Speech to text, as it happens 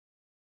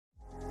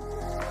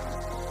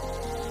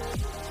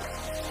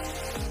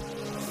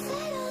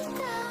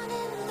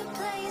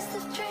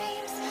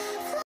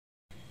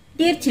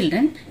Dear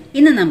children,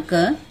 ഇന്ന് നമുക്ക്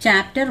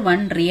chapter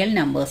 1 real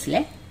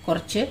numbersലെ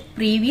കുറച്ച്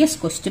previous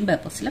question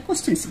papersലെ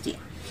questions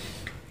ചെയ്യാം.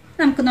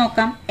 നമുക്ക്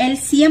നോക്കാം.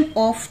 LCM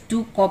of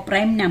two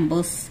coprime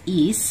numbers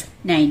is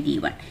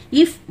 91.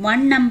 If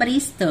one number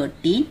is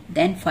 13,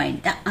 then find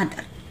the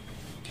other.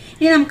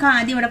 ഇനി നമുക്ക്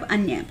ആദ്യം ഇവിടെ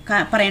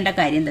പറയേണ്ട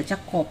കാര്യം എന്താ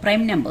വെച്ചാൽ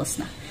കോപ്രൈം നമ്പേഴ്സ്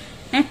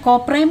ആണ്.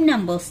 കോപ്രൈം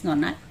നമ്പേഴ്സ് എന്ന്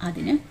പറഞ്ഞാൽ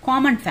അതിന്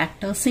കോമൺ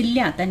ഫാക്ടേഴ്സ്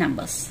ഇല്ലാത്ത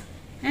നമ്പേഴ്സ്.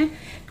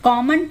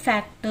 കോമൺ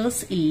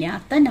ഫാക്ടേഴ്സ്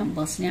ഇല്ലാത്ത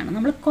നമ്പേഴ്സിനെയാണ്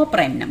നമ്മൾ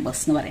കോപ്രൈം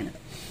നമ്പേഴ്സ് എന്ന് പറയുന്നത്.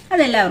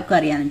 അതെല്ലാവർക്കും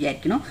അറിയാമെന്ന്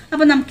വിചാരിക്കുന്നു.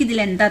 അപ്പൊ നമുക്ക് ഇതിൽ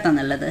എന്താ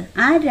തന്നുള്ളത്?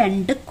 ആ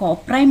രണ്ട്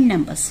കോപ്രൈം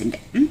നമ്പേഴ്സിന്റെ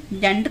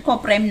രണ്ട്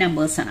കോപ്രൈം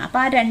നമ്പേഴ്സ് ആണ്. അപ്പൊ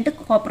ആ രണ്ട്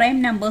കോപ്രൈം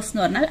നമ്പേഴ്സ്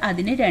എന്ന് പറഞ്ഞാൽ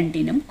അതിന്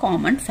രണ്ടിനും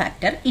കോമൺ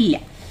ഫാക്ടർ ഇല്ല.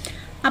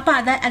 അപ്പൊ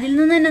അതിൽ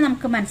നിന്ന് തന്നെ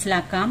നമുക്ക്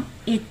മനസ്സിലാക്കാം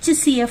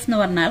HCF എന്ന്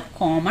പറഞ്ഞാൽ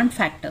കോമൺ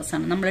ഫാക്ടേഴ്സ്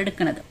ആണ് നമ്മൾ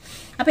എടുക്കുന്നത്.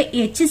 അപ്പൊ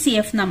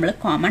HCF നമ്മൾ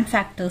കോമൺ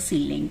ഫാക്ടേഴ്സ്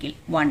ഇല്ലെങ്കിൽ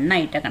 1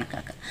 ആയിട്ട്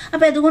കണക്കാക്കുക.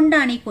 അപ്പൊ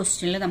അതുകൊണ്ടാണ് ഈ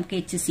ക്വസ്റ്റ്യനിൽ നമുക്ക്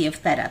HCF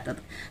തരാത്തത്.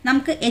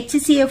 നമുക്ക്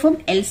HCFും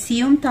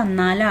LCയും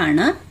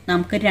തന്നാലാണ്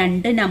നമുക്ക്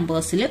രണ്ട്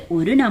നമ്പേഴ്സിൽ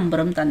ഒരു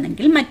നമ്പറും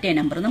തന്നെങ്കിൽ മറ്റേ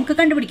നമ്പർ നമുക്ക്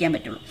കണ്ടുപിടിക്കാൻ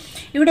പറ്റുള്ളൂ.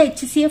 ഇവിടെ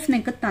HCF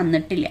നിങ്ങൾക്ക്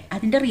തന്നിട്ടില്ല.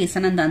 അതിന്റെ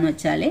റീസൺ എന്താന്ന്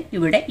വെച്ചാൽ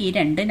ഇവിടെ ഈ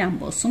രണ്ട്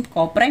നമ്പേഴ്സും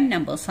കോപ്രൈം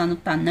നമ്പേഴ്സ് ആണ്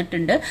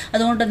തന്നിട്ടുണ്ട്.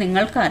 അതുകൊണ്ട്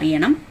നിങ്ങൾക്ക്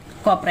അറിയണം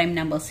കോപ്രൈം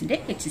നമ്പേഴ്സിന്റെ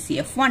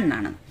HCF 1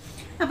 ആണ്.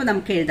 അപ്പൊ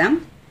നമുക്ക് എഴുതാം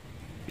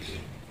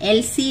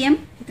LCM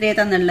എത്രയാ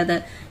തന്നുള്ളത്?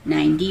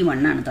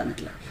 91 ആണ്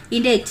തന്നിട്ടുള്ളത്.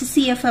 ഇതിന്റെ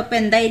HCF അപ്പൊ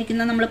എന്തായിരിക്കും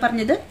നമ്മൾ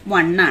പറഞ്ഞത്?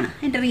 1 ആണ്.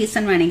 അതിന്റെ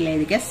റീസൺ വേണമെങ്കിൽ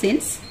എഴുതിക്കാം.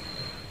 Since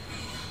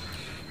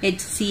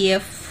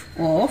HCF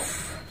of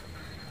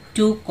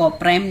two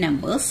coprime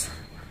numbers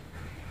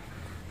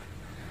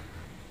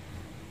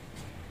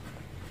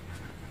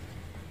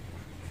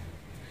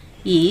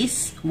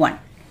is 1.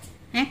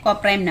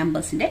 Coprime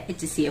നമ്പേഴ്സിന്റെ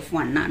HCF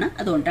 1 ആണ്.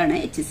 അതുകൊണ്ടാണ്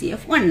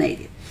HCF 1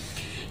 എഴുതിയത്.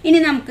 ഇനി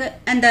നമുക്ക്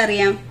എന്താ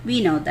അറിയാം? We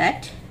know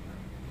that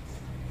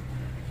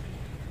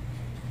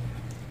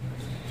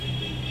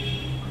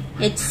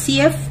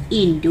HCF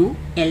into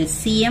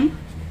LCM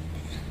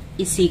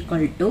is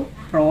equal to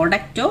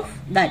product of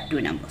that two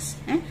numbers.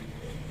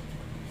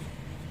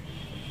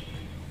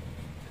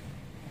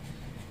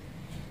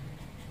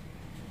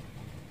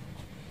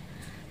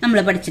 നമ്മൾ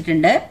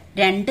പഠിച്ചിട്ടുണ്ട്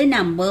രണ്ട്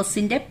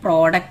നമ്പേഴ്സിന്റെ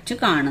പ്രോഡക്റ്റ്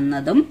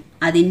കാണുന്നതും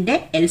അതിന്റെ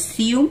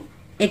LCയും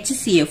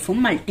HCFും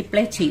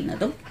മൾട്ടിപ്ലൈ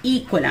ചെയ്യുന്നതും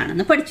ഈക്വൽ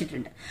ആണെന്ന്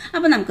പഠിച്ചിട്ടുണ്ട്.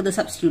 അപ്പൊ നമുക്കിത്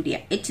സബ്സ്റ്റിറ്റ്യൂട്ട്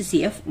ചെയ്യാം.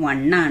 HCF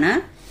 1 ആണ്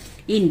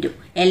ഇൻറ്റു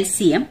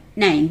LCM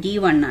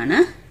 91 ആണ്.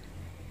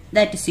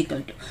 That is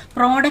equal to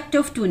product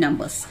of two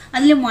numbers.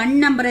 അതിൽ one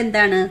number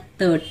എന്താണ്?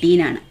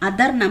 13 ആണ്.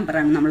 അതർ നമ്പർ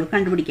ആണ് നമ്മൾ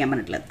കണ്ടുപിടിക്കാൻ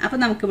പറഞ്ഞിട്ടുള്ളത്. അപ്പൊ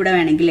നമുക്ക് ഇവിടെ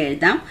വേണമെങ്കിൽ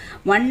എഴുതാം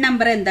one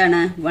number എന്താണ്?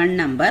 one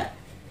number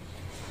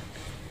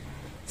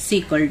is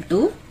equal to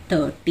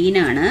 13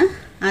 ആണ്.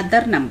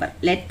 Other number,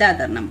 let the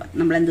other number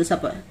നമ്മൾ എന്ത്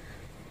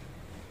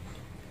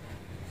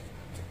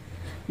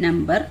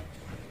നമ്പർ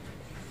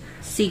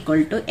equal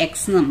to x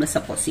നമ്മൾ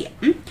സപ്പോസ് ചെയ്യാം.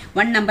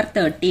 വൺ നമ്പർ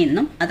 13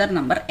 എന്നും അതർ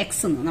നമ്പർ x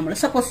എന്നും നമ്മൾ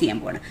സപ്പോസ് ചെയ്യാൻ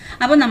പോവാണ്.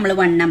 അപ്പൊ നമ്മൾ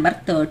one number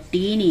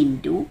 13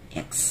 into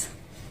X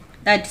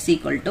that is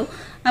equal to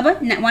അപ്പൊ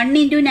 1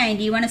 into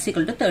 91 is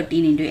equal to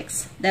 13 into X.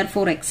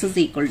 Therefore X is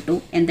equal to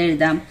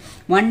എന്തെഴുതാം?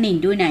 1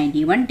 into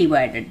 91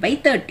 divided by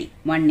 30.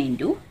 1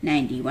 into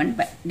 91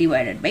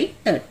 divided by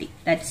 30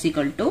 that is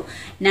equal to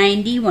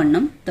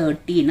 91ഉം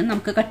 13ഉം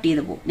നമുക്ക് cut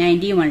ചെയ്ത് പോകും.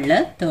 91ല്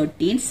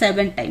 13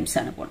 7 times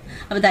ആണ് പോകുന്നത്.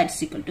 അപ്പൊ that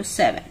is equal to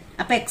 7.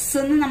 അപ്പൊ X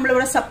എന്ന്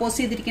നമ്മളിവിടെ സപ്പോസ്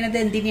ചെയ്തിരിക്കുന്നത്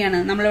എന്തിനാണ്?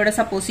 നമ്മളിവിടെ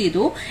സപ്പോസ്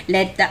ചെയ്തു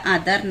let the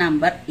other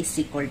number is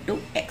equal to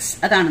X.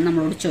 അതാണ്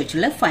നമ്മളോട്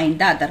ചോദിച്ചുള്ളത്. Find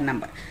the other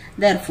number.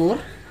 Therefore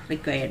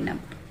required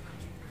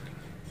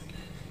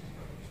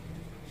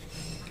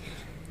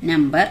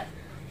number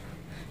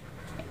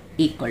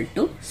equal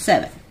to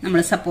 7. നമ്മൾ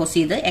സപ്പോസ്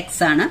ചെയ്ത്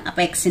എക്സ് ആണ്. അപ്പൊ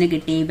എക്സിന്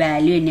കിട്ടിയ ഈ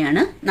വാല്യൂ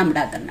തന്നെയാണ്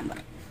നമ്മുടെ other number.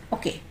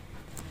 Okay,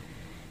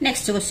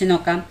 next question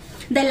നോക്കാം.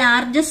 The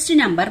largest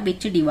number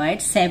which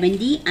divides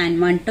 70 and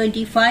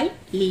 125,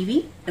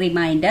 leaving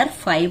remainder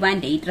 5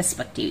 and 8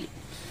 respectively.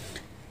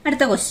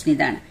 അടുത്ത ക്വസ്റ്റ്യൻ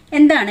ഇതാണ്.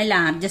 എന്താണ്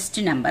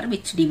largest number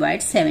which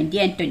divide 70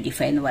 and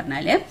 25 എന്ന്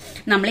പറഞ്ഞാല്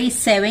നമ്മൾ ഈ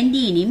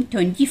 70നെയും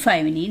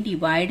 25നെയും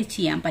ഡിവൈഡ്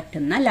ചെയ്യാൻ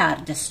പറ്റുന്ന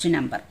ലാർജസ്റ്റ്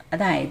നമ്പർ,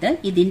 അതായത്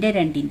ഇതിന്റെ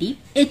രണ്ടിന്റെയും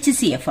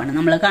HCF ആണ്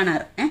നമ്മൾ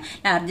കാണാറ്.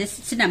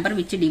 Largest number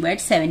which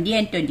divide 70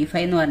 and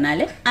 25 എന്ന്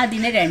പറഞ്ഞാൽ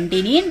അതിനെ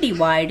രണ്ടിനെയും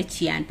ഡിവൈഡ്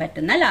ചെയ്യാൻ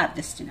പറ്റുന്ന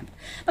ലാർജസ്റ്റ് നമ്പർ.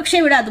 പക്ഷെ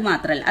ഇവിടെ അത്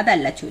മാത്രമല്ല,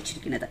 അതല്ല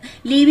ചോദിച്ചിരിക്കുന്നത്.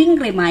 Leaving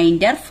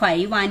reminder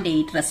 5 and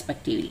 8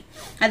 respectively.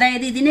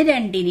 അതായത് ഇതിനെ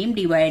രണ്ടിനെയും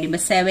ഡിവൈഡ്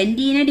ചെയ്യുമ്പോൾ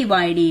 70നെ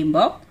ഡിവൈഡ്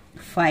ചെയ്യുമ്പോൾ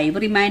 5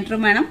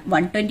 റിമൈൻഡറും വേണം,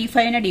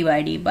 125നെ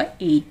ഡിവൈഡ് ചെയ്യുമ്പോൾ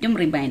 8ഉം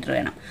റിമൈൻഡർ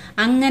വേണം.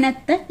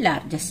 അങ്ങനത്തെ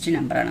ലാർജസ്റ്റ്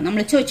നമ്പറാണ്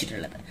നമ്മൾ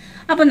ചോദിച്ചിട്ടുള്ളത്.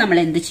 അപ്പൊ നമ്മൾ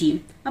എന്ത് ചെയ്യും?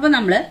 അപ്പൊ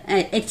നമ്മൾ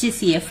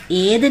HCF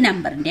ഏത്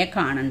നമ്പറിന്റെ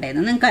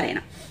കാണണ്ടേന്ന് നിങ്ങൾക്ക്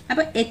അറിയണം.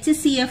 അപ്പൊ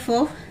HCF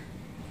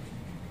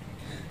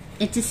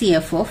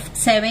ഓഫ്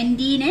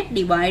 70നെ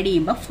ഡിവൈഡ്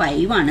ചെയ്യുമ്പോൾ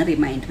 5 ആണ്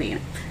റിമൈൻഡർ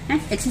ചെയ്യണം.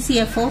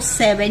 HCF of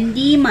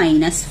 70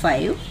 minus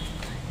 5.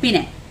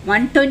 പിന്നെ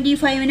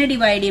 125നെ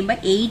ഡിവൈഡ് ചെയ്യുമ്പോൾ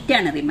 8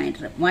 ആണ്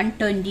റിമൈൻഡർ.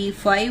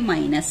 125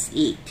 മൈനസ്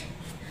 8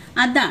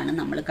 അതാണ്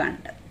നമ്മൾ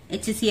കാണേണ്ടത്.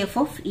 HCF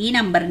ഓഫ് ഈ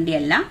നമ്പറിന്റെ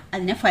അല്ല,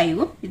 അതിനെ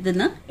 5ഉം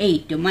ഇതിന്ന്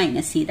 8ഉം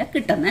മൈനസ് ചെയ്ത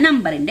കിട്ടുന്ന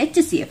നമ്പറിന്റെ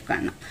HCF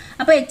കാണണം.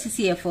 അപ്പൊ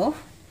HCF ഓഫ്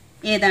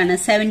ഏതാണ്?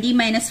 70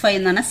 മൈനസ് 5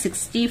 എന്ന് പറഞ്ഞാൽ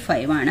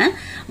 65 ആണ്.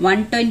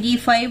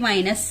 125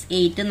 മൈനസ്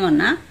 8 എന്ന്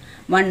പറഞ്ഞാൽ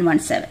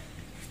 117.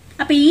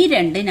 അപ്പോൾ ഈ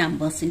രണ്ട്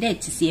നമ്പേഴ്സിന്റെ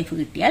HCF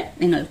കിട്ടിയാൽ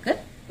നിങ്ങൾക്ക്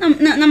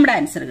നമ്മുടെ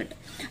ആൻസർ കിട്ടും.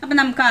 അപ്പോൾ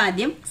നമുക്ക്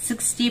ആദ്യം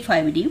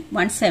 65ന്റെയും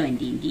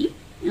 170ന്റെയും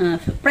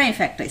പ്രൈം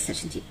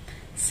ഫാക്ടറൈസേഷൻ ചെയ്യാം.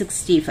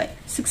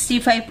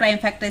 65 പ്രൈം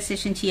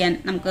ഫാക്ടറൈസേഷൻ ചെയ്യാൻ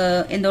നമുക്ക്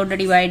എന്തുകൊണ്ട്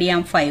ഡിവൈഡ്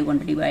ചെയ്യാം? 5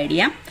 കൊണ്ട് ഡിവൈഡ്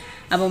ചെയ്യാം.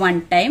 അപ്പോൾ 1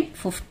 ടൈം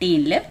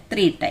 15ൽ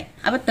 3 ടൈം,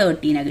 അപ്പോൾ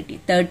 13 കിട്ടി.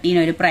 13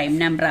 ഒരു പ്രൈം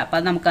നമ്പർ, അപ്പോൾ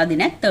നമുക്ക്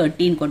അതിനെ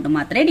 13 കൊണ്ട്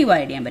മാത്രമേ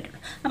ഡിവൈഡ് ചെയ്യാൻ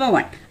പറ്റുള്ളൂ. അപ്പോൾ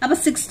 1. അപ്പോൾ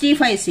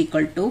 65 is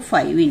equal to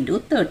 5 into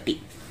 13.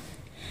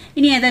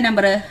 ഇനി ഏതാ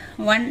നമ്പർ?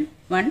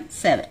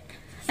 117.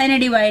 അതിനെ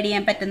ഡിവൈഡ്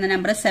ചെയ്യാൻ പറ്റുന്ന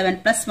നമ്പർ 7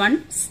 + 1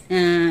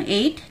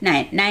 8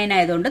 9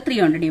 ആയതുകൊണ്ട് 3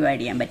 കൊണ്ട് ഡിവൈഡ്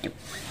ചെയ്യാൻ പറ്റും.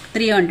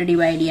 3 കൊണ്ട്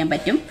ഡിവൈഡ് ചെയ്യാൻ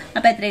പറ്റും.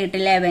 അപ്പോൾ എത്ര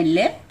കിട്ടും? 11ൽ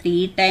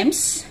 3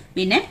 ടൈംസ്,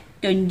 പിന്നെ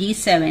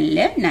 27ൽ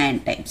 9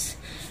 ടൈംസ്.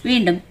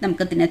 വീണ്ടും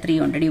നമുക്ക് ഇതിനെ 3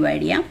 കൊണ്ട്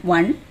ഡിവൈഡ് ചെയ്യാം.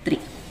 1 3.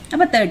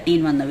 അപ്പോൾ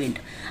 13 വന്നു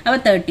വീണ്ടും. അപ്പോൾ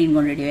 13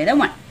 കൊണ്ട് ഡിവൈഡ് ചെയ്താൽ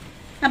 1.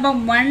 അപ്പോൾ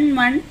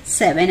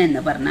 117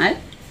 എന്ന് പറഞ്ഞാൽ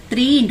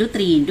 3 ×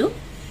 3 ×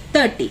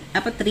 30.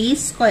 അപ്പോൾ 3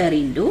 സ്ക്വയർ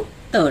 ×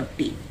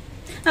 30.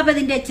 അപ്പോൾ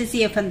ഇതിന്റെ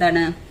HCF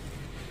എന്താണ്?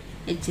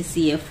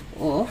 HCF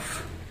of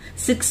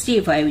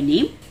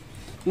 65നെയും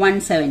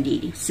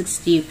 170നെയും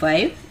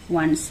 65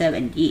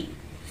 170.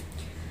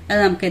 അത്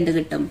നമുക്ക് എന്ത്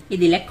കിട്ടും?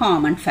 ഇതിലെ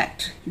കോമൺ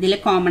ഫാക്ടർ, ഇതിലെ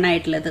കോമൺ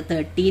ആയിട്ടുള്ളത്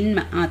 13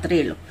 മാത്രമേ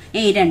ഉള്ളൂ.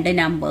 ഈ രണ്ട്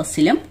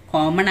നമ്പേഴ്സിലും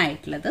കോമൺ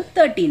ആയിട്ടുള്ളത്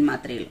 13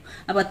 മാത്രമേ ഉള്ളൂ.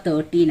 അപ്പോൾ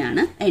 13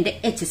 ആണ് അതിന്റെ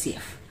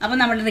HCF. അപ്പോൾ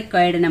നമ്മുടെ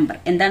റിക്വയർഡ് നമ്പർ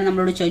എന്താണ്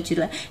നമ്മളോട്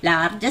ചോദിച്ചിരുന്നത്?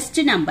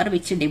 Largest number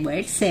which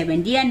divide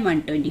 70 and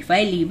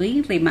 125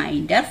 leaving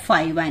reminder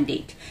 5 and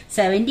 8.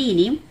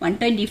 70നെയും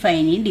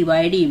 125നെയും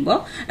divide ചെയ്യുമ്പോൾ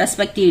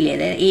റെസ്പെക്റ്റീവ്ലി,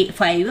 അതായത്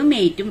 5ഉം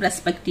 8ഉം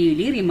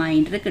റെസ്പെക്റ്റീവ്ലി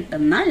റിമൈൻഡർ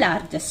കിട്ടുന്ന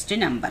ലാർജസ്റ്റ്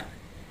നമ്പർ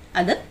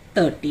അത്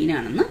 13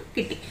 ആണെന്ന്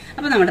കിട്ടി.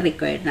 അപ്പോൾ നമ്മുടെ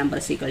റിക്വയർഡ് നമ്പർ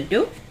ഈക്വൽ ടു,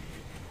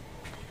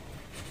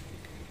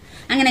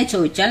 അങ്ങനെ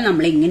ചോദിച്ചാൽ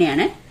നമ്മൾ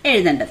ഇങ്ങനെയാണ്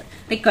എഴുതേണ്ടത്.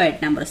 Required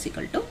number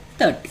equal to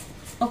 30.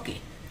 Okay,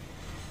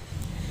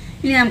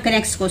 ഇനി നമുക്ക്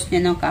നെക്സ്റ്റ്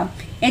ക്വസ്റ്റ്യൻ നോക്കാം.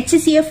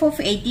 HCF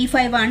of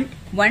 85 and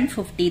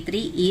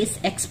 153 is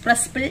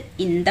എക്സ്പ്രസിബിൾ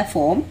in the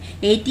form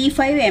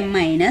 85m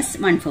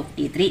 -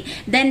 153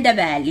 then the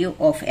value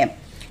of m.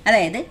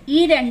 അതായത് ഈ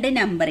രണ്ട്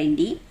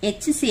നമ്പറിന്റെയും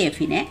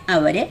HCFനെ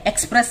അവര്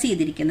എക്സ്പ്രസ്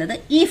ചെയ്തിരിക്കുന്നത്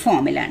ഈ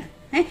ഫോമിലാണ്.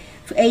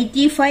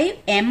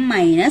 85m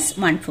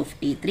 -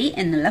 153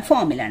 എന്നുള്ള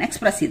ഫോമിലാണ്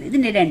എക്സ്പ്രസ് ചെയ്തത്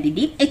ഇതിന്റെ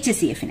രണ്ടിന്റെയും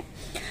HCFനെ.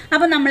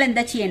 അപ്പൊ നമ്മൾ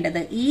എന്താ ചെയ്യേണ്ടത്?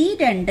 ഈ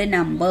രണ്ട്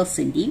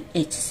നമ്പേഴ്സിന്റെയും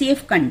HCF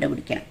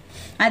കണ്ടുപിടിക്കണം.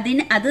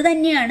 അത്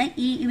തന്നെയാണ്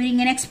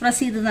ഇവരിങ്ങനെ എക്സ്പ്രസ്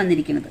ചെയ്ത്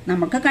തന്നിരിക്കുന്നത്.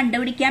 നമുക്ക്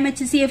കണ്ടുപിടിക്കാം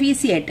HCF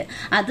ഈസി ആയിട്ട്.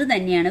 അത്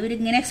തന്നെയാണ്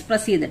ഇവരിങ്ങനെ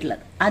എക്സ്പ്രസ്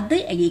ചെയ്തിട്ടുള്ളത്.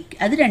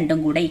 അത് രണ്ടും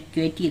കൂടെ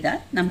ഇക്വേറ്റ് ചെയ്താൽ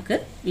നമുക്ക്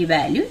ഈ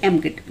വാല്യൂ m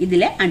കിട്ടും.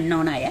 ഇതിലെ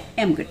അൺനോൺ ആയ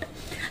m കിട്ടും.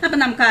 അപ്പൊ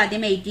നമുക്ക്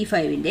ആദ്യം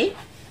 85ന്റെ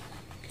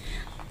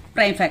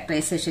പ്രൈം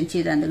ഫാക്ടറൈസേഷൻ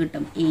ചെയ്താൽ എന്ത്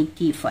കിട്ടും?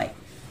 85.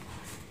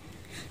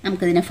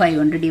 നമുക്കിതിനെ 5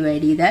 കൊണ്ട്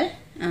ഡിവൈഡ് ചെയ്താൽ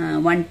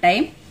 1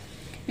 ടൈം,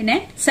 പിന്നെ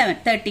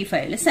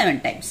 35ൽ 7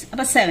 ടൈംസ്.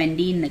 അപ്പൊ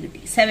 17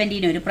 കിട്ടി.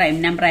 17 ഒരു പ്രൈം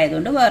നമ്പർ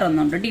ആയതുകൊണ്ട് വേറെ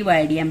ഒന്നുകൊണ്ട്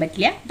ഡിവൈഡ് ചെയ്യാൻ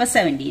പറ്റില്ല. അപ്പൊ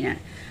 17 ആണ്.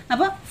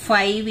 അപ്പൊ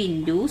 5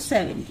 ×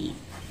 17.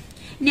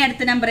 ഇനി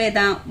അടുത്ത നമ്പർ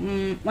ഏതാ?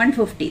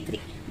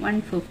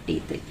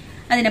 153.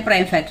 അതിനെ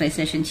പ്രൈം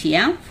ഫാക്ടറൈസേഷൻ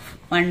ചെയ്യാം.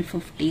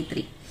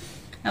 153.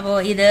 അപ്പോൾ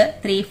ഇത്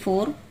 3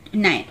 4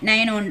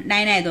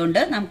 9 ആയതുകൊണ്ട്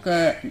നമുക്ക്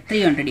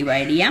 3 കൊണ്ട്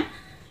ഡിവൈഡ് ചെയ്യാം.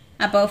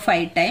 അപ്പോൾ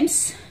 5 ടൈംസ്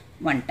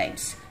 1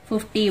 ടൈംസ്.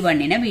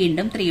 51നെ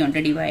വീണ്ടും 3 കൊണ്ട്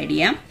ഡിവൈഡ്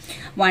ചെയ്യാം.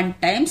 1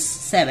 ടൈംസ്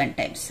 7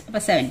 ടൈംസ്.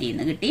 അപ്പോൾ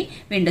 17 കിട്ടി.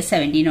 വീണ്ടും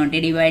 17 കൊണ്ട്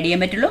ഡിവൈഡ്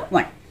ചെയ്യാൻ പറ്റുള്ളൂ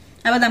 1.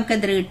 അപ്പോൾ നമുക്ക്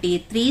എന്ത് കിട്ടി?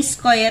 3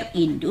 സ്ക്വയർ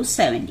 ×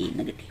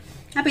 17 കിട്ടി.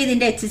 അപ്പോൾ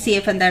ഇതിന്റെ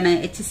HCF എന്താണ്?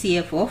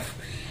 HCF of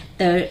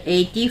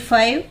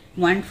 85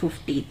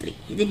 153.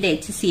 ഇതിന്റെ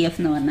HCF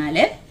എന്ന് പറഞ്ഞാൽ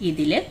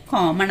ഇതിൽ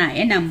കോമൺ ആയ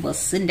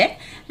നമ്പേഴ്സ്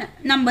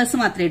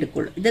മാത്രമേ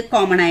എടുക്കുള്ളൂ. ഇത്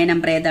കോമൺ ആയ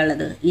നമ്പർ ഏതാ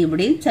ഉള്ളത്?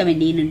 ഇവിടെയും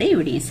 17 ഉണ്ട്,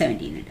 ഇവിടെയും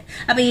 17 ഉണ്ട്.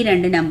 അപ്പൊ ഈ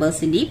രണ്ട്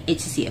നമ്പേഴ്സിന്റെയും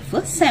HCF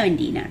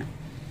 17 ആണ്.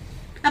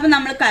 അപ്പൊ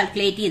നമ്മൾ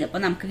കാൽക്കുലേറ്റ് ചെയ്തപ്പോൾ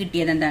നമുക്ക്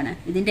കിട്ടിയത് എന്താണ്?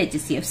 ഇതിന്റെ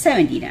HCF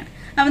 17 ആണ്.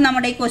 അപ്പൊ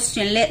നമ്മുടെ ഈ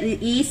ക്വസ്റ്റ്യനിൽ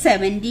ഈ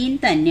 17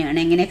 തന്നെയാണ്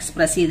എങ്ങനെ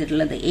എക്സ്പ്രസ്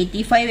ചെയ്തിട്ടുള്ളത്?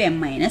 85m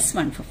 -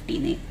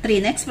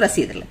 153 എക്സ്പ്രസ്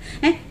ചെയ്തിട്ടുള്ളത്.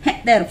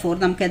 therefore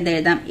നമുക്ക് എന്ത്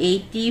എഴുതാം?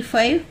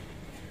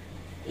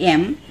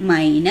 85m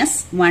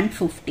 -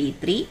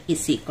 153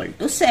 is equal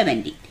to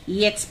 17. ഈ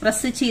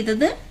എക്സ്പ്രസ്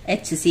ചെയ്തത്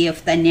HCF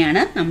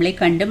തന്നെയാണ്, നമ്മൾ ഈ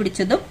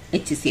കണ്ടുപിടിച്ചതും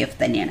HCF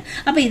തന്നെയാണ്.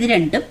 അപ്പൊ ഇത്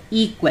രണ്ടും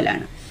ഈക്വൽ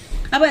ആണ്.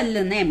 അപ്പൊ അതിൽ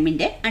നിന്ന്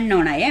എമ്മിന്റെ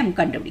അൺനോൺ ആയ m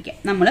കണ്ടുപിടിക്കാം.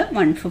 നമ്മൾ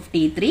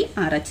 153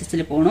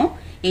 RHSൽ പോണു.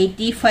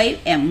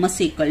 85m is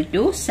equal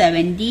to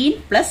 17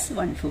 +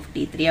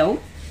 153 ആവും.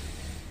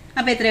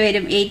 അപ്പൊ എത്ര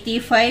വരും?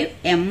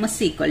 85m is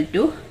equal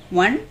to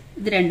 1.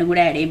 ഇത് രണ്ടും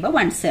കൂടെ ആഡ് ചെയ്യുമ്പോൾ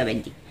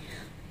 170.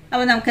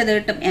 അപ്പൊ നമുക്കത്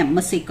കിട്ടും m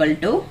is equal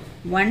to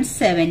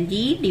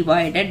 170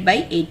 divided by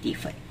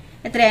 85.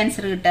 എത്ര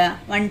ആൻസർ കിട്ടുക?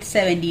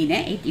 170നെ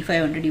 85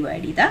 കൊണ്ട്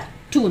ഡിവൈഡ് ചെയ്താൽ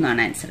 2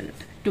 എന്നാണ് ആൻസർ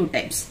കിട്ടുക. 2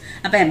 ടൈംസ്.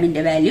 അപ്പൊ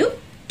എമ്മിന്റെ വാല്യൂ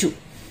 2.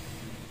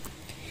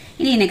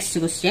 ഇനി next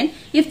question.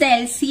 If the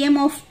LCM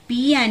of P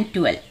and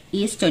 12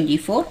 is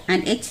 24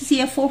 and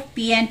HCF of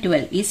P and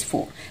 12 is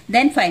 4,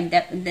 then find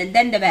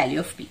the value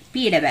of P.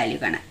 Pയുടെ value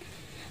കാണാൻ.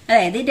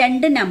 അതായത്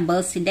രണ്ട്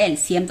നമ്പേഴ്സിന്റെ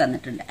LCM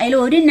തന്നിട്ടുണ്ട്. അതിൽ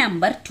ഒരു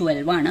നമ്പർ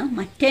 12 ആണ്,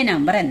 മറ്റേ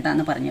നമ്പർ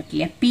എന്താന്ന്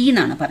പറഞ്ഞിട്ടില്ല, P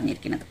എന്നാണ്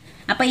പറഞ്ഞിരിക്കുന്നത്.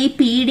 അപ്പൊ ഈ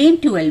Pയുടെയും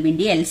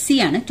 12ന്റെയും LC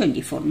ആണ്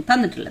 24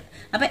 തന്നിട്ടുള്ളത്.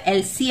 അപ്പൊ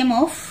LCM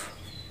ഓഫ്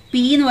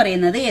P എന്ന്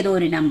പറയുന്നത് ഏതോ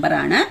ഒരു നമ്പർ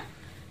ആണ്,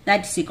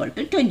 ദാറ്റ് ഇസ് ഈക്വൽ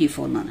ടു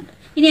 24 എന്ന് തന്നിട്ടുണ്ട്.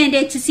 ഇനി അതിന്റെ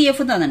HCF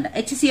തന്നിട്ടുണ്ട്.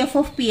 HCF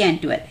ഓഫ് P and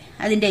 12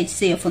 അതിന്റെ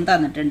HCF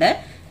തന്നിട്ടുണ്ട്.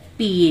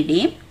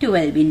 P-യുടെയും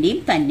 12-ന്റെയും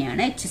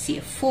തന്നെയാണ്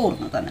HCF 4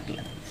 എന്ന്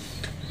തന്നിട്ടുള്ളത്.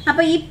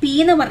 അപ്പൊ ഈ P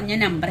എന്ന് പറഞ്ഞ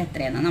നമ്പർ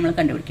എത്രയാണെന്ന് നമ്മൾ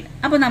കണ്ടുപിടിക്കണം.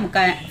 അപ്പൊ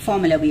നമുക്ക്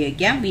ഫോർമുല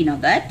ഉപയോഗിക്കാം. We know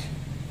that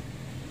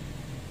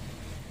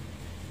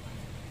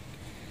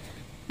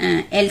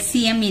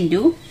LCM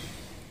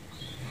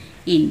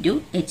into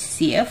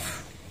HCF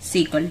is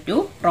equal to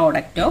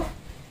product of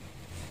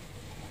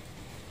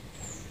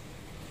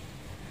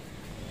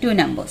two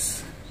numbers.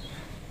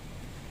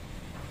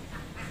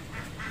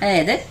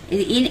 അതായത്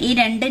ഈ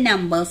രണ്ട്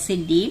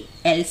നമ്പേഴ്സിന്റെയും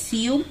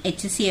LCയും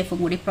HCFും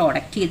കൂടി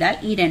പ്രോഡക്റ്റ് ചെയ്താൽ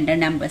ഈ രണ്ട്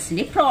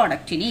നമ്പേഴ്സിന്റെ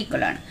പ്രോഡക്റ്റിന്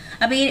ഈക്വൽ ആണ്.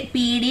 അപ്പൊ ഈ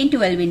P-യുടെയും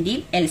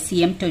 12-ന്റെയും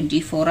LCM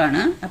 24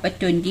 ആണ്. അപ്പൊ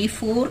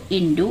 24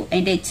 ഇൻറ്റു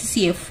അതിന്റെ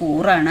HCF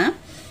 4 ആണ്.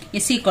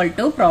 is equal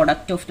to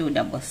product of two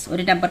numbers.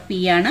 ഒരു നമ്പർ P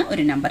ആണ്,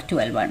 ഒരു നമ്പർ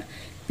 12 ആണ്.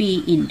 P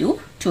into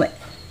 12.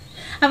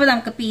 അപ്പൊ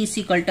നമുക്ക് P is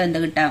equal to എന്ത്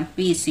കിട്ടാം?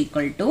 P is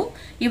equal to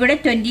ഇവിടെ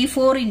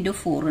 24 into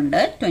 4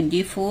 ഉണ്ട്.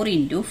 24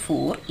 into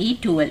 4 ഈ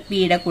 12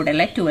 P-യുടെ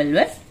കൂടെയുള്ള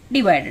 12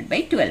 ഡിവൈഡഡ്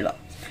ബൈ 12.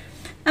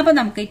 അപ്പൊ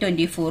നമുക്ക് ഈ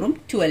 24ഉം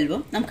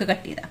 12ഉം നമുക്ക്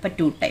കട്ട് ചെയ്താം. അപ്പൊ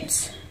 2 times.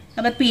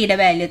 അപ്പൊ P-യുടെ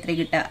വാല്യൂ എത്ര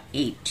കിട്ടുക?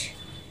 8.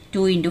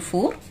 2 into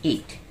 4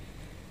 8.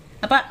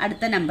 അപ്പൊ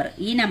അടുത്ത നമ്പർ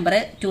ഈ നമ്പർ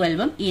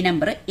 12ഉം ഈ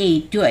നമ്പർ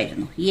 8ഉം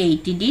ആയിരുന്നു. ഈ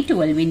 8-ന്റെയും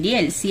 12-ന്റെയും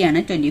LC ആണ്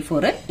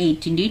 24.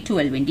 8-ന്റെയും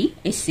 12-ന്റെയും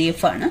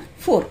HCF ആണ്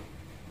 4.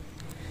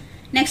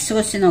 നെക്സ്റ്റ്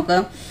ക്വസ്റ്റ്യൻ നോക്ക്.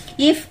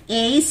 If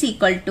A is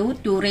equal to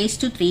 2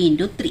 raised to 3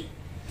 into 3.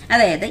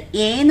 അതായത്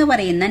A എന്ന്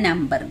പറയുന്ന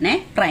നമ്പറിനെ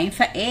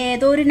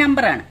ഏതോ ഒരു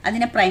നമ്പറാണ്,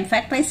 അതിനെ പ്രൈം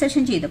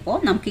ഫാക്ടറൈസേഷൻ ചെയ്തപ്പോൾ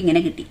നമുക്ക്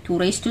ഇങ്ങനെ കിട്ടി. 2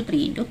 raised to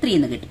 3 into 3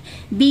 എന്ന് കിട്ടി.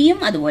 ബിയും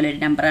അതുപോലെ ഒരു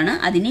നമ്പറാണ്,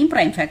 അതിനെയും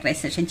പ്രൈം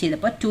ഫാക്ടറൈസേഷൻ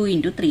ചെയ്തപ്പോൾ 2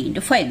 into 3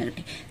 into 5 എന്ന്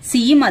കിട്ടി.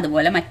 സിയും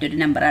അതുപോലെ മറ്റൊരു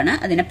നമ്പറാണ്,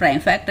 അതിനെ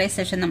പ്രൈം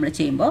ഫാക്ടറൈസേഷൻ നമ്മൾ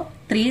ചെയ്യുമ്പോൾ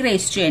 3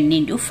 raised to n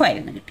into 5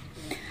 എന്ന് കിട്ടി.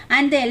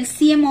 And the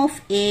LCM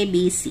of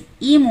ABC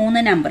ഈ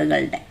മൂന്ന്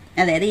നമ്പറുകളുടെ,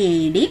 അതായത്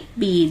എയുടെയും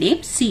ബിയുടെയും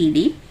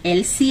സിയുടെയും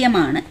LCM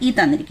ആണ് ഈ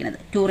തന്നിരിക്കുന്നത്.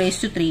 2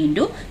 raised to 3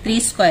 into 3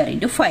 square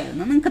into 5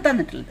 എന്ന് നിങ്ങൾക്ക്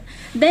തന്നിട്ടുള്ളത്.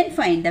 Then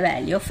find the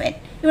value of n.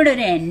 ഇവിടെ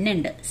ഒരു n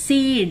ഉണ്ട്.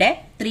 സിയുടെ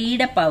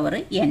 3യുടെ പവർ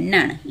n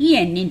ആണ്. ഈ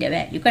n-ന്റെ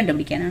വാല്യൂ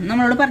കണ്ടുപിടിക്കാനാണ്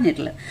നമ്മളോട്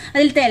പറഞ്ഞിട്ടുള്ളത്.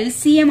 അതിലത്തെ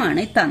LCM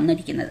ആണ് ഈ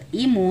തന്നിരിക്കുന്നത്.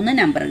 ഈ മൂന്ന്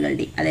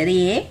നമ്പറുകളുടെയും, അതായത്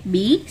A, B,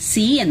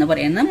 C എന്ന്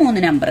പറയുന്ന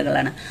മൂന്ന്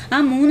നമ്പറുകളാണ്. ആ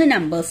മൂന്ന്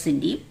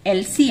നമ്പേഴ്സിന്റെയും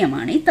LCM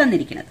ആണ് ഈ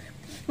തന്നിരിക്കുന്നത്.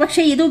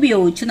 പക്ഷെ ഇത്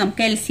ഉപയോഗിച്ച്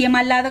നമുക്ക് LCM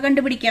അല്ലാതെ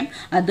കണ്ടുപിടിക്കാം.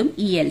 അതും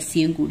ഈ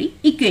LCM കൂടി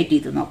ഇക്വേറ്റ്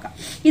ചെയ്ത് നോക്കാം.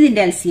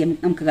 ഇതിന്റെ LCM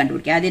നമുക്ക്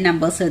കണ്ടുപിടിക്കാം. ആദ്യം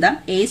നമ്പേഴ്സ് എഴുതാം.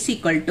 A is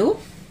equal to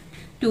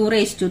 2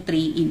 raised to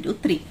 3 into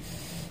 3.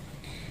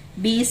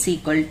 B is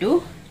equal to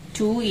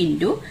 2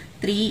 into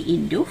 3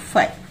 into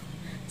 5.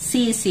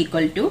 C is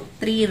equal to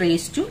 3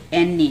 raised to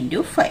n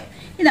into 5.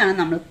 ഇതാണ്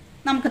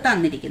നമുക്ക്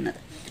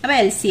തന്നിരിക്കുന്നത്. അപ്പൊ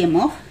LCM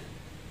of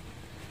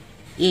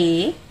A,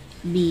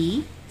 B,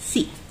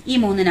 C ഈ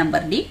മൂന്ന്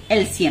നമ്പറിന്റെ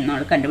LCM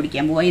നമ്മൾ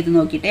കണ്ടുപിടിക്കാൻ പോവാ. ഇത്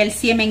നോക്കിയിട്ട്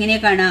LCM എങ്ങനെയാ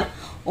കാണാം?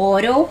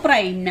 ഓരോ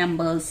പ്രൈം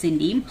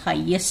നമ്പേഴ്സിന്റെയും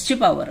ഹയസ്റ്റ്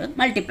പവർ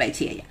മൾട്ടിപ്ലൈ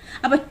ചെയ്യുക.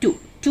 അപ്പൊ 2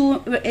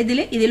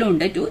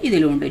 ഇതിലുണ്ട് 2,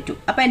 ഇതിലുണ്ട് 2.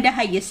 അപ്പൊ എന്റെ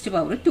ഹയസ്റ്റ്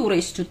പവർ 2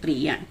 raised to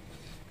 3 ആണ്.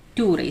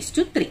 2 raised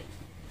to 3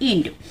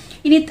 ഇൻറ്റു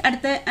ഇനി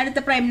അടുത്ത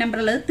പ്രൈം നമ്പർ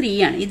ഉള്ളത് 3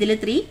 ആണ്. ഇതിൽ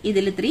 3,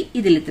 ഇതിൽ 3,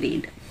 ഇതിൽ 3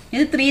 ഉണ്ട്.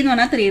 ഇത് 3 എന്ന്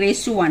പറഞ്ഞാൽ 3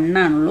 raised to 1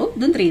 ആണുള്ളൂ.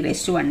 ഇതും 3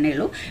 raised to 1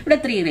 ഉള്ളൂ. ഇവിടെ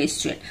 3 raised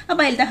to n.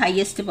 അപ്പൊ അതിലത്തെ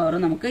ഹയസ്റ്റ് പവർ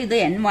നമുക്ക് ഇത്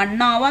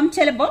n1 ആവാം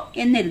ചിലപ്പോൾ,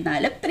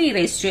 എന്നിരുന്നാലും 3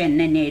 raised to n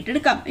തന്നെ ആയിട്ട്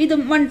എടുക്കാം.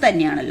 ഇതും 1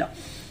 തന്നെയാണല്ലോ.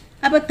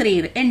 അപ്പൊ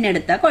 3 n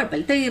എടുത്താൽ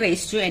കുഴപ്പമില്ല. 3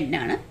 raised to n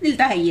ആണ്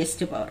ഇതിലത്തെ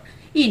ഹയസ്റ്റ് പവർ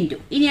ഇൻറ്റു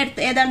ഇനി അടുത്ത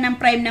ഏതാണ്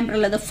പ്രൈം നമ്പർ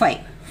ഉള്ളത്?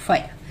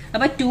 5.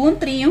 അപ്പൊ 2ഉം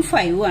 3ഉം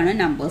 5ഉം ആണ്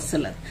നമ്പേഴ്സ്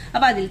ഉള്ളത്.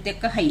 അപ്പൊ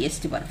അതിലത്തെയൊക്കെ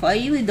ഹയസ്റ്റ് പവർ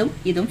 5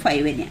 ഇതും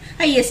 5 തന്നെയാണ്.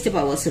 ഹയസ്റ്റ്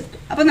പവേഴ്സ് എടുത്തു.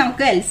 അപ്പൊ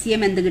നമുക്ക്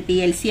LCM എന്ത് കിട്ടി?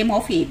 LCM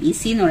ഓഫ്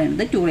ABC എന്ന്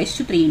പറയുന്നത് 2 raised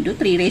to 3 into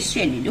 3 raised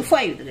to n into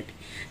 5 ഇത് കിട്ടി.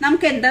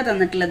 നമുക്ക് എന്താ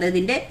തന്നിട്ടുള്ളത്?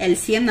 ഇതിന്റെ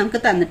LCM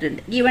നമുക്ക്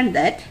തന്നിട്ടുണ്ട്. Given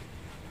that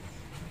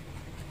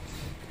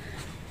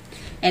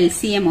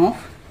LCM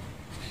of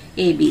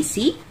ABC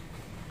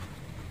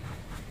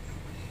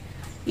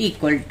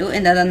equal to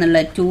എന്താ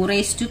തന്നുള്ളത്? 2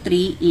 raised to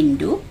 3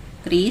 into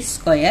 3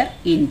 square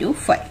into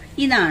 5.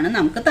 ഇതാണ്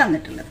നമുക്ക്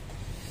തന്നിട്ടുള്ളത്.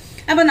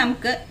 അപ്പൊ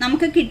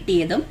നമുക്ക്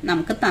കിട്ടിയതും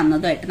നമുക്ക്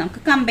തന്നതുമായിട്ട്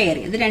നമുക്ക് കമ്പയർ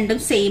ചെയ്യാം. ഇത് രണ്ടും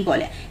സെയിം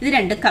പോലെ, ഇത്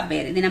രണ്ടും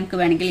കമ്പയർ ചെയ്ത് നമുക്ക്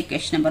വേണമെങ്കിൽ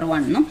ഇക്വേഷൻ നമ്പർ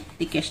 1ഉം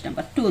ഇക്വേഷൻ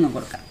നമ്പർ 2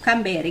 കൊടുക്കാം.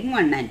 Comparing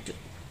 1 and 2.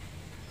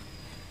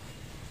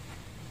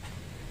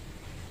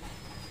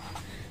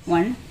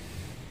 1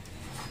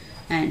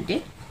 and 2.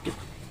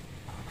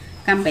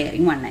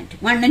 Comparing 1 and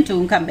 2. 1 ഉം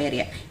 2ഉം കമ്പയർ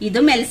ചെയ്യാം.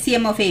 ഇതും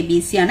LCM ഓഫ്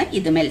ABC ആണ്,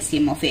 ഇതും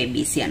LCM ഓഫ്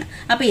ABC ആണ്.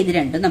 അപ്പൊ ഇത്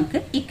രണ്ടും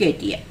നമുക്ക്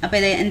ഇക്വേറ്റ് ചെയ്യാം. അപ്പൊ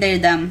ഇത്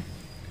എന്തെഴുതാം?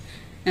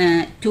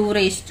 2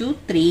 raised to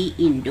 3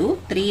 into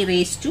 3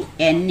 raised to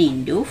n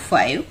into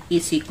 5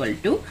 is equal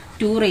to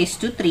 2 raised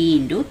to 3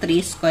 into 3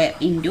 square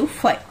into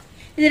 5.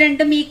 ഇത്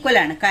രണ്ടും ഈക്വൽ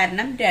ആണ്,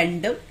 കാരണം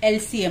രണ്ടും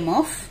LCM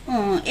ഓഫ്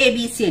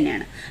ABC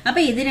തന്നെയാണ്. അപ്പൊ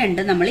ഇത്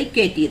രണ്ടും നമ്മൾ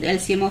ഇക്വേറ്റ് ചെയ്തു.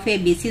 LCM ഓഫ്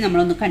ABC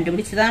നമ്മളൊന്ന്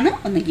കണ്ടുപിടിച്ചതാണ്,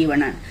 ഒന്ന് ഗിവൺ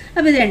ആണ്.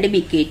 അപ്പൊ ഇത് രണ്ടും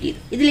ഇക്വേറ്റ് ചെയ്തു.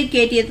 ഇതിൽ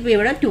ഇക്വേറ്റ് ചെയ്തപ്പോൾ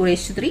ഇവിടെ 2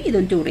 raised to 3,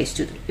 ഇതും 2 raised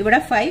to 3. ഇവിടെ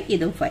 5,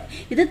 ഇതും 5.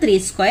 ഇത് 3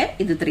 square,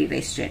 ഇത് 3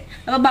 raised to n.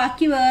 അപ്പൊ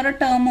ബാക്കി വേറെ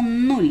ടേം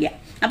ഒന്നുമില്ല.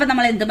 അപ്പൊ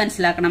നമ്മൾ എന്ത്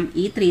മനസ്സിലാക്കണം?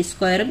 ഈ 3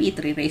 സ്ക്വയറും ഈ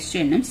 3 raised to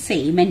n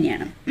സെയിം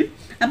തന്നെയാണ്.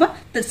 അപ്പൊ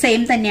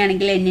സെയിം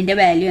തന്നെയാണെങ്കിൽ n-ന്റെ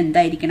വാല്യൂ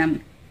എന്തായിരിക്കണം?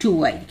 2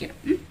 ആയിരിക്കണം.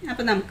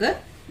 അപ്പൊ നമുക്ക്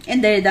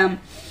എന്തെഴുതാം?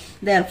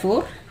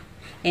 Therefore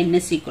n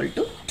is equal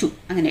to 2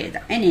 അങ്ങനെ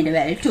എഴുതാം. n-ന്റെ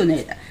വാല്യൂ 2 എന്ന്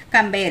എഴുതാം.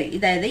 കമ്പയർ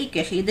ഇതായത്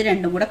ഇക്വേഷൻ ഇത്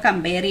രണ്ടും കൂടെ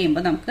കമ്പയർ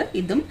ചെയ്യുമ്പോൾ നമുക്ക്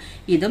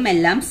ഇതും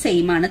എല്ലാം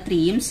സെയിം ആണ്,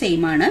 3യും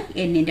സെയിം ആണ്,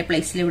 n-ന്റെ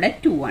പ്ലേസിൽ ഇവിടെ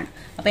 2 ആണ്.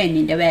 അപ്പൊ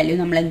n-ന്റെ വാല്യൂ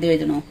നമ്മൾ എന്ത്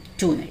എഴുതണോ?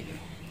 2 എന്ന് എഴുതും.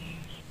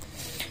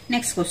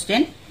 Next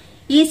question,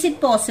 is it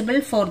possible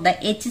for the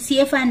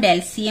HCF and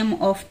LCM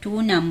of two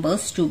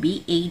numbers to be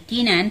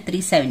 18 and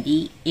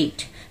 378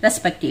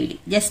 respectively?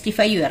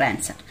 Justify your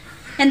answer.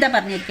 എന്താ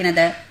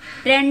പറഞ്ഞിരിക്കുന്നത്?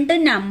 രണ്ട്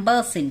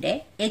നമ്പേഴ്സിന്റെ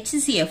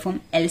HCFും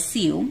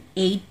LCMും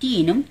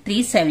 18ഉം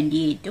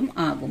 378ഉം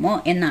ആകുമോ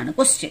എന്നാണ്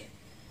ക്വസ്റ്റ്യൻ.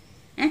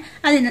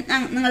 അതിന്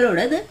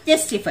നിങ്ങളോട് ഇത്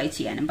ജസ്റ്റിഫൈ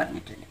ചെയ്യാനും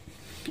പറഞ്ഞിട്ടുണ്ട്.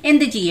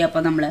 എന്ത് ചെയ്യുക?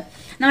 അപ്പോൾ നമ്മൾ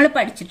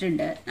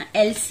പഠിച്ചിട്ടുണ്ട്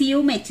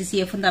LCMും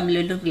HCFും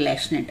തമ്മിലൊരു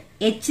റിലേഷൻ ഉണ്ട്.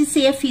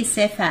 HCF is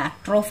A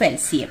factor of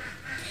LCM.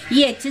 ഈ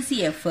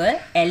HCF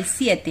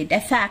LCMത്തിന്റെ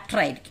ഫാക്ടർ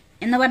ആയിരിക്കും.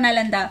 എന്ന് പറഞ്ഞാൽ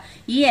എന്താ?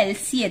 ഈ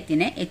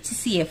LCMത്തിനെ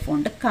HCF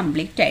കൊണ്ട്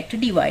കംപ്ലീറ്റ് ആയിട്ട്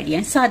ഡിവൈഡ്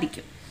ചെയ്യാൻ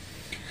സാധിക്കും.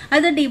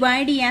 അത്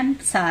ഡിവൈഡ് ചെയ്യാൻ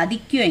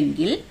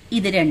സാധിക്കുമെങ്കിൽ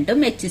ഇത് രണ്ടും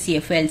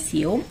HCF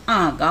LCMവും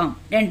ആകാം.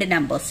 രണ്ട്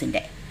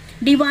നമ്പേഴ്സിന്റെ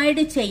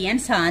ഡിവൈഡ് ചെയ്യാൻ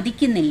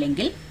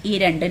സാധിക്കുന്നില്ലെങ്കിൽ ഈ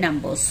രണ്ട്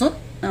നമ്പേഴ്സും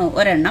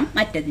ഒരെണ്ണം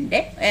മറ്റതിന്റെ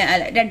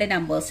രണ്ട്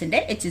നമ്പേഴ്സിന്റെ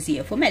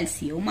HCFും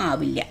LCMവും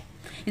ആവില്ല.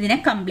 ഇതിനെ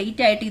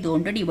കംപ്ലീറ്റ് ആയിട്ട്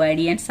ഇതുകൊണ്ട് ഡിവൈഡ്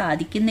ചെയ്യാൻ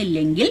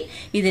സാധിക്കുന്നില്ലെങ്കിൽ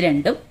ഇത്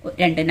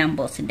രണ്ട്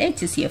നമ്പേഴ്സിന്റെ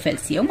HCF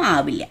LCMവും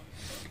ആവില്ല.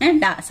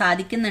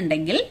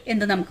 സാധിക്കുന്നുണ്ടെങ്കിൽ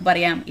എന്ത് നമുക്ക്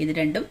പറയാം? ഇത്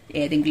രണ്ടും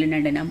ഏതെങ്കിലും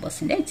രണ്ട്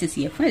നമ്പേഴ്സിന്റെ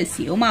HCFും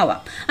LCMവും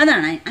ആവാം.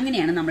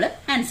 അങ്ങനെയാണ് നമ്മൾ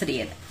ആൻസർ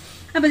ചെയ്തത്.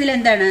 അപ്പൊ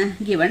ഇതിലെന്താണ്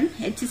ഗിവൺ?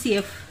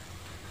 HCF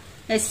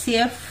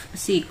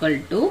ഈക്വൽ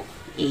ടു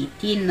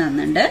 18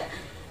 തന്നിട്ടുണ്ട്,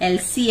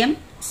 LCM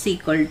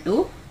ഈക്വൽ ടു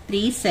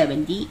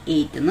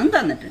 378 എന്നും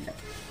തന്നിട്ടുണ്ട്.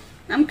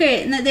 നമുക്ക്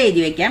ഇത്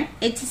എഴുതി വെക്കാം.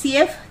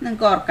 HCF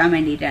നിങ്ങൾക്ക് ഓർക്കാൻ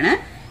വേണ്ടിയിട്ടാണ്.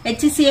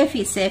 HCF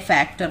is A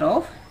factor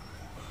of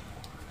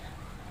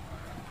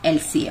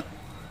LCM.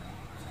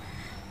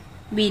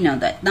 We know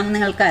that.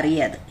 നിങ്ങൾക്ക്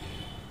അറിയാതെ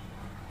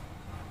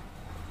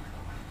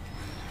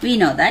we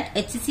know that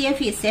HCF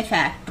is a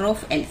factor of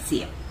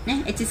LCM.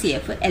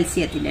 HCF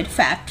LCMത്തിന്റെ ഒരു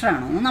ഫാക്ടർ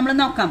ആണോ എന്ന് നമ്മൾ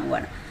നോക്കാൻ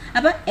പോവാണ്.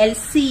 അപ്പൊ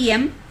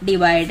LCM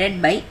ഡിവൈഡഡ്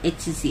ബൈ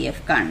HCF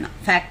കാണണം.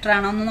 ഫാക്ടർ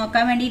ആണോ എന്ന്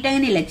നോക്കാൻ വേണ്ടിയിട്ട്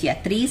അങ്ങനെയല്ല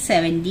ചെയ്യുക.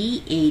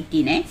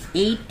 378നെ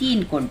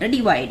 18 കൊണ്ട്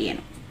ഡിവൈഡ്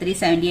ചെയ്യണം.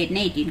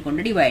 378നെ 18 കൊണ്ട്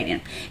ഡിവൈഡ്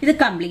ചെയ്യണം. ഇത്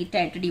കംപ്ലീറ്റ്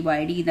ആയിട്ട്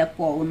ഡിവൈഡ് ചെയ്ത്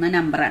പോകുന്ന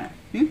നമ്പറാണ്.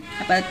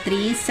 അപ്പൊ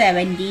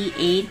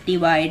 378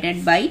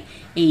 ഡിവൈഡഡ് ബൈ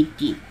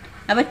 18.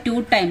 അപ്പൊ 2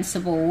 ടൈംസ്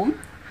പോവും,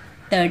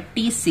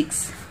 36,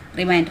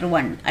 റിമൈൻഡർ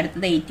 1,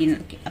 അടുത്തത് 18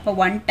 ഇറക്കി. അപ്പൊ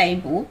 1 ടൈം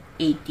പോവും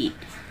 18.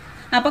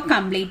 അപ്പൊ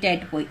കംപ്ലീറ്റ്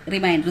ആയിട്ട് പോയി,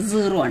 റിമൈൻഡർ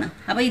 0 ആണ്.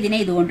 അപ്പൊ ഇതിനെ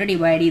ഇതുകൊണ്ട്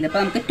ഡിവൈഡ് ചെയ്തപ്പോൾ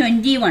നമുക്ക്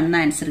 21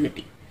 ആൻസർ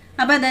കിട്ടി.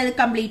 അപ്പൊ അതായത്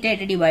കംപ്ലീറ്റ്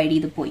ആയിട്ട് ഡിവൈഡ്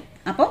ചെയ്ത് പോയി.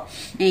 അപ്പോൾ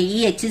ഈ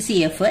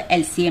HCF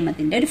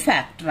LCMത്തിന്റെ ഒരു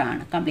ഫാക്ടർ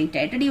ആണ്, കംപ്ലീറ്റ്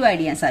ആയിട്ട് ഡിവൈഡ്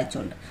ചെയ്യാൻ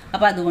സാധിച്ചുകൊണ്ട്.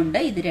 അപ്പൊ അതുകൊണ്ട്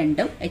ഇത്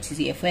രണ്ടും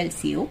HCF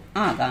LCMവും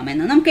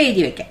ആകാമെന്ന് നമുക്ക്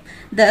എഴുതി വെക്കാം.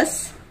 Thus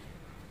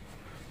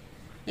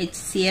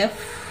HCF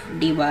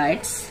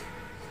divides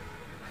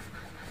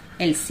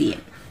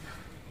LCM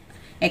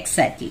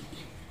exactly.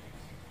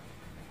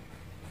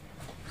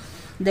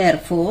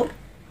 Therefore,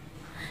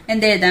 and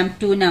there are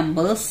two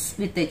numbers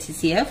with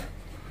HCF,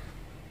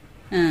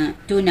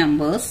 two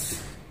numbers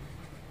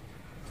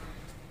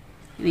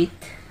with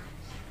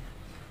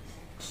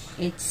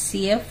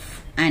HCF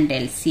and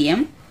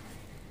LCM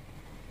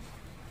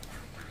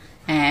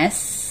as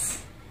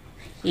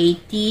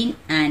 18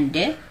 and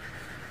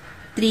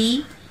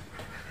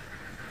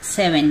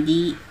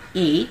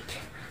 378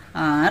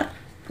 are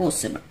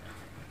possible.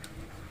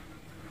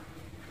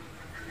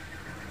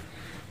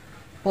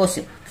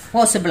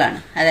 Possible ആണ്.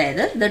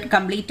 അതായത് ഇത്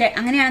കംപ്ലീറ്റ്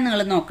അങ്ങനെയാണ്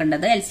നിങ്ങൾ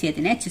നോക്കേണ്ടത്.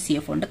 LCMത്തിനെ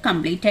HCF കൊണ്ട്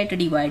കംപ്ലീറ്റ് ആയിട്ട്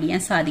ഡിവൈഡ്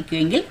ചെയ്യാൻ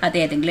സാധിക്കുമെങ്കിൽ അത്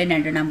ഏതെങ്കിലും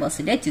രണ്ട്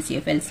നമ്പേഴ്സിന്റെ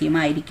HCF LCM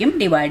ആയിരിക്കും.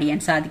 ഡിവൈഡ് ചെയ്യാൻ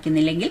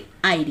സാധിക്കുന്നില്ലെങ്കിൽ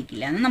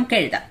ആയിരിക്കില്ല എന്ന് നമുക്ക്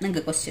എഴുതാം,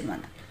 നിങ്ങൾക്ക് ക്വസ്റ്റ്യൻ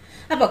വന്നാൽ.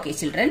 അപ്പോൾ ഓക്കെ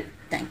ചിൽഡ്രൻ,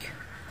 താങ്ക് യു.